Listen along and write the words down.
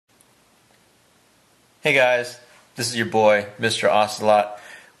Hey guys, this is your boy, Mr. Ocelot,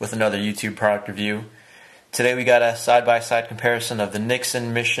 with another YouTube product review. Today we got a side-by-side comparison of the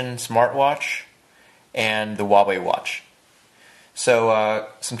Nixon Mission smartwatch and the Huawei Watch. So,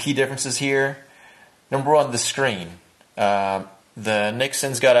 some key differences here. Number one, the screen. The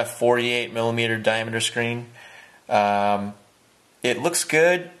Nixon's got a 48mm diameter screen. It looks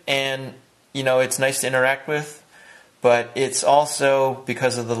good, and it's nice to interact with. But it's also,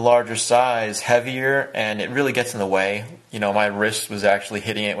 because of the larger size, heavier, and it really gets in the way. My wrist was actually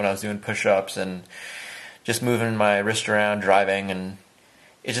hitting it when I was doing push-ups and just moving my wrist around, driving, and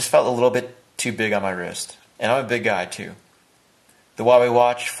it just felt a little bit too big on my wrist. And I'm a big guy, too. The Huawei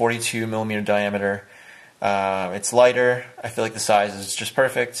Watch, 42mm diameter. It's lighter. I feel like the size is just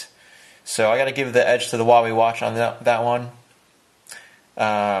perfect. So I got to give the edge to the Huawei Watch on that one.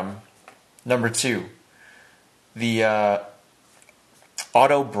 Number two. The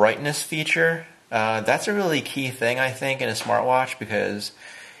auto brightness feature, that's a really key thing, I think, in a smartwatch because,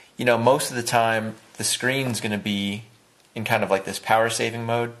 most of the time the screen's going to be in kind of like this power saving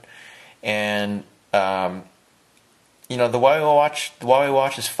mode. And, the Huawei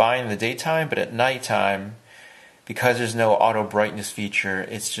Watch is fine in the daytime, but at nighttime, because there's no auto brightness feature,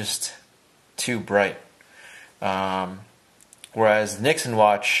 it's just too bright. Whereas the Nixon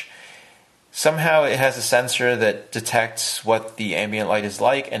watch, somehow it has a sensor that detects what the ambient light is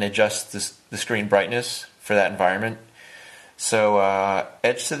like and adjusts the screen brightness for that environment. So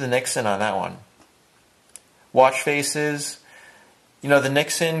edge to the Nixon on that one. Watch faces. The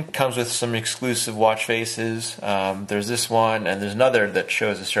Nixon comes with some exclusive watch faces. There's this one, and there's another that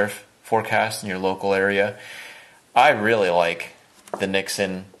shows a surf forecast in your local area. I really like the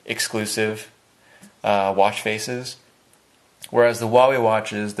Nixon exclusive watch faces. Whereas the Huawei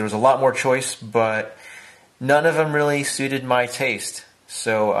watches, there was a lot more choice, but none of them really suited my taste.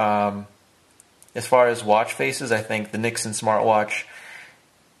 So as far as watch faces, I think the Nixon smartwatch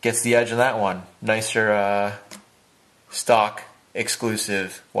gets the edge on that one. Nicer stock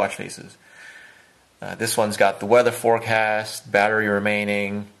exclusive watch faces. This one's got the weather forecast, battery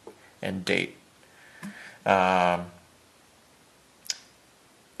remaining, and date. I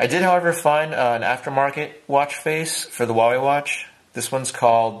did, however, find an aftermarket watch face for the Huawei watch. This one's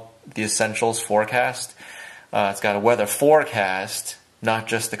called the Essentials Forecast. It's got a weather forecast, not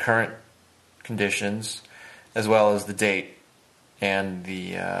just the current conditions, as well as the date and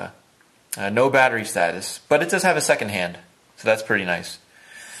the no battery status. But it does have a second hand, so that's pretty nice.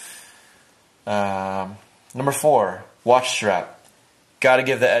 Number 4, watch strap. Got to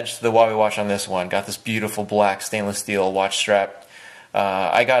give the edge to the Huawei watch on this one. Got this beautiful black stainless steel watch strap.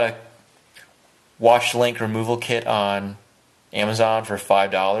 I got a watch link removal kit on Amazon for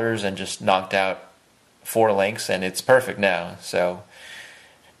 $5 and just knocked out 4 links, and it's perfect now. So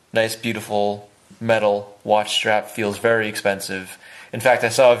nice, beautiful metal watch strap. Feels very expensive. In fact, I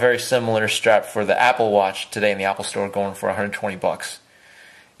saw a very similar strap for the Apple Watch today in the Apple Store going for $120.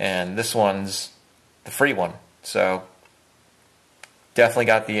 And this one's the free one. So definitely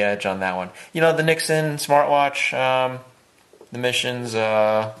got the edge on that one. The Nixon smartwatch, the Mission's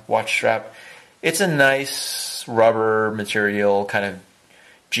watch strap, it's a nice rubber material, kind of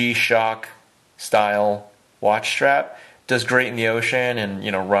G-Shock style watch strap. Does great in the ocean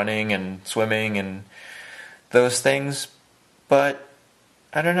and, running and swimming and those things. But,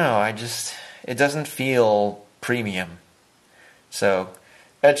 I don't know, it doesn't feel premium. So,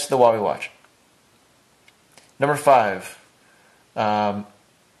 edge to the Huawei watch. Number 5.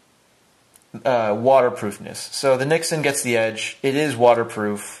 Waterproofness. So the Nixon gets the edge. It is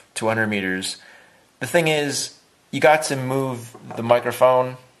waterproof to 100 meters. The thing is, you got to move the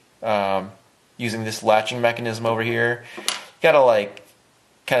microphone using this latching mechanism over here. You got to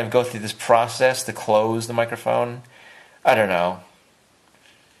kind of go through this process to close the microphone. I don't know.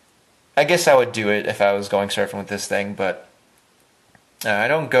 I guess I would do it if I was going surfing with this thing, but I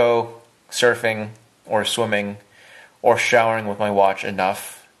don't go surfing or swimming or showering with my watch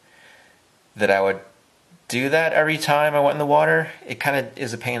enough that I would do that every time I went in the water. It kind of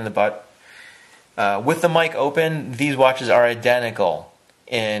is a pain in the butt. With the mic open, these watches are identical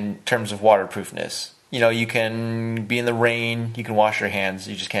in terms of waterproofness. You can be in the rain, you can wash your hands,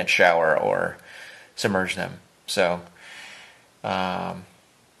 you just can't shower or submerge them. So,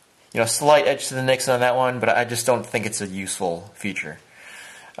 slight edge to the Nixon on that one, but I just don't think it's a useful feature.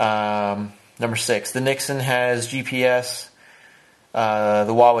 Number 6, the Nixon has GPS. The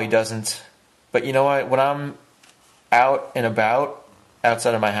Huawei doesn't. But you know what? When I'm out and about,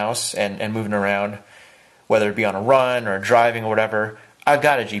 outside of my house and moving around, whether it be on a run or driving or whatever, I've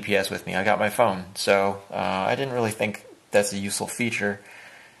got a GPS with me. I got my phone. So I didn't really think that's a useful feature.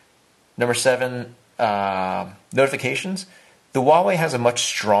 Number 7, notifications, the Huawei has a much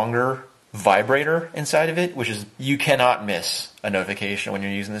stronger vibrator inside of it, which is, you cannot miss a notification when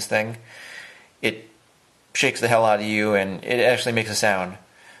you're using this thing. It shakes the hell out of you, and it actually makes a sound,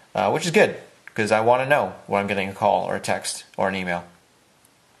 which is good, because I want to know when I'm getting a call or a text or an email.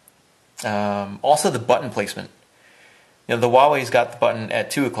 Also, the button placement. You know, the Huawei's got the button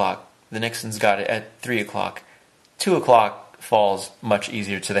at 2 o'clock. The Nixon's got it at 3 o'clock. 2 o'clock falls much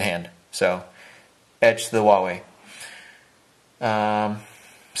easier to the hand. So, edge to the Huawei.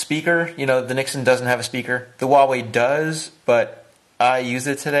 Speaker, you know, the Nixon doesn't have a speaker. The Huawei does, but I used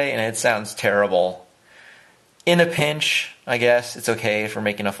it today and it sounds terrible. In a pinch, I guess, it's okay for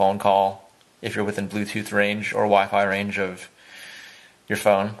making a phone call if you're within Bluetooth range or Wi-Fi range of your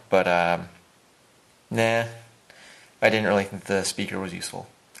phone. But, nah, I didn't really think the speaker was useful.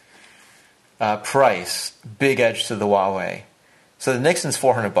 Price, big edge to the Huawei. So the Nixon's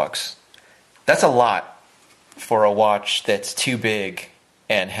 $400. That's a lot for a watch that's too big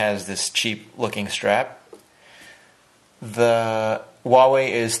and has this cheap looking strap. The Huawei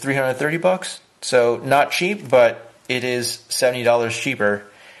is $330, so not cheap, but it is $70 cheaper,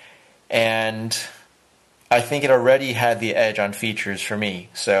 and I think it already had the edge on features for me,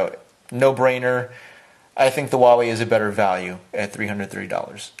 so no brainer. I think the Huawei is a better value at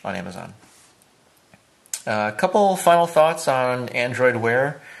 $330 on Amazon. A couple final thoughts on Android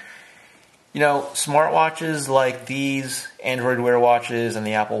Wear. You know, smartwatches like these, Android Wear watches and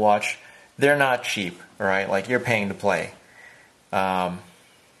the Apple Watch, they're not cheap, right? Like, you're paying to play.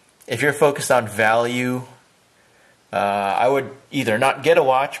 If you're focused on value, I would either not get a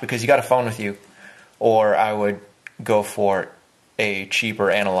watch because you got a phone with you, or I would go for a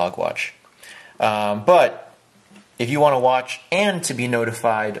cheaper analog watch. But if you want to watch and to be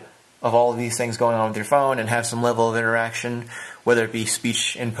notified of all of these things going on with your phone and have some level of interaction, whether it be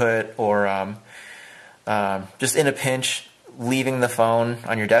speech input or just in a pinch, leaving the phone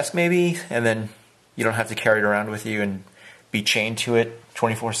on your desk maybe, and then you don't have to carry it around with you and be chained to it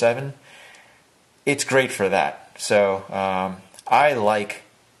 24/7. It's great for that. So I like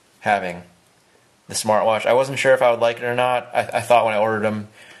having the smartwatch. I wasn't sure if I would like it or not. I thought when I ordered them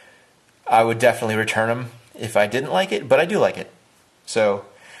I would definitely return them if I didn't like it, but I do like it. So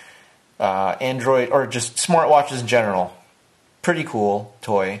Android, or just smartwatches in general, pretty cool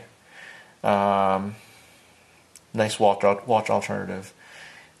toy. Nice watch alternative.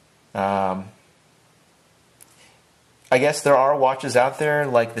 I guess there are watches out there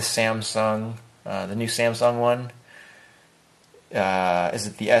like the Samsung, the new Samsung one. Is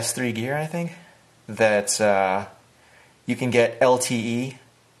it the S3 Gear, I think? That you can get LTE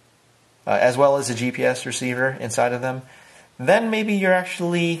as well as a GPS receiver inside of them. Then maybe you're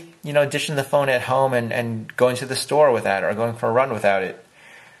actually, you know, ditching the phone at home and going to the store with that, or going for a run without it.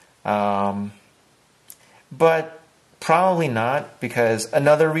 But probably not, because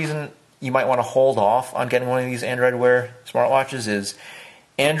another reason you might want to hold off on getting one of these Android Wear smartwatches is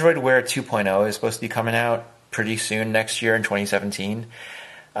Android Wear 2.0 is supposed to be coming out pretty soon next year in 2017.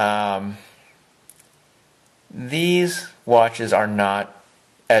 These watches are not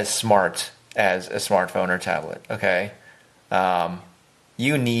as smart as a smartphone or tablet, okay?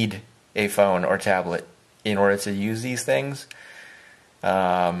 You need a phone or tablet in order to use these things.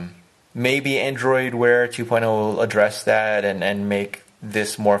 Maybe Android Wear 2.0 will address that and make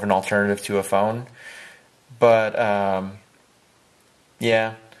this more of an alternative to a phone. But,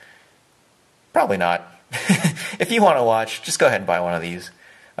 yeah, probably not. If you want to watch, just go ahead and buy one of these.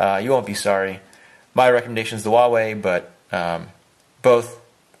 You won't be sorry. My recommendation is the Huawei, but both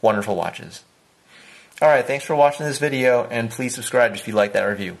wonderful watches. Alright, thanks for watching this video, and please subscribe if you like that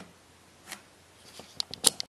review.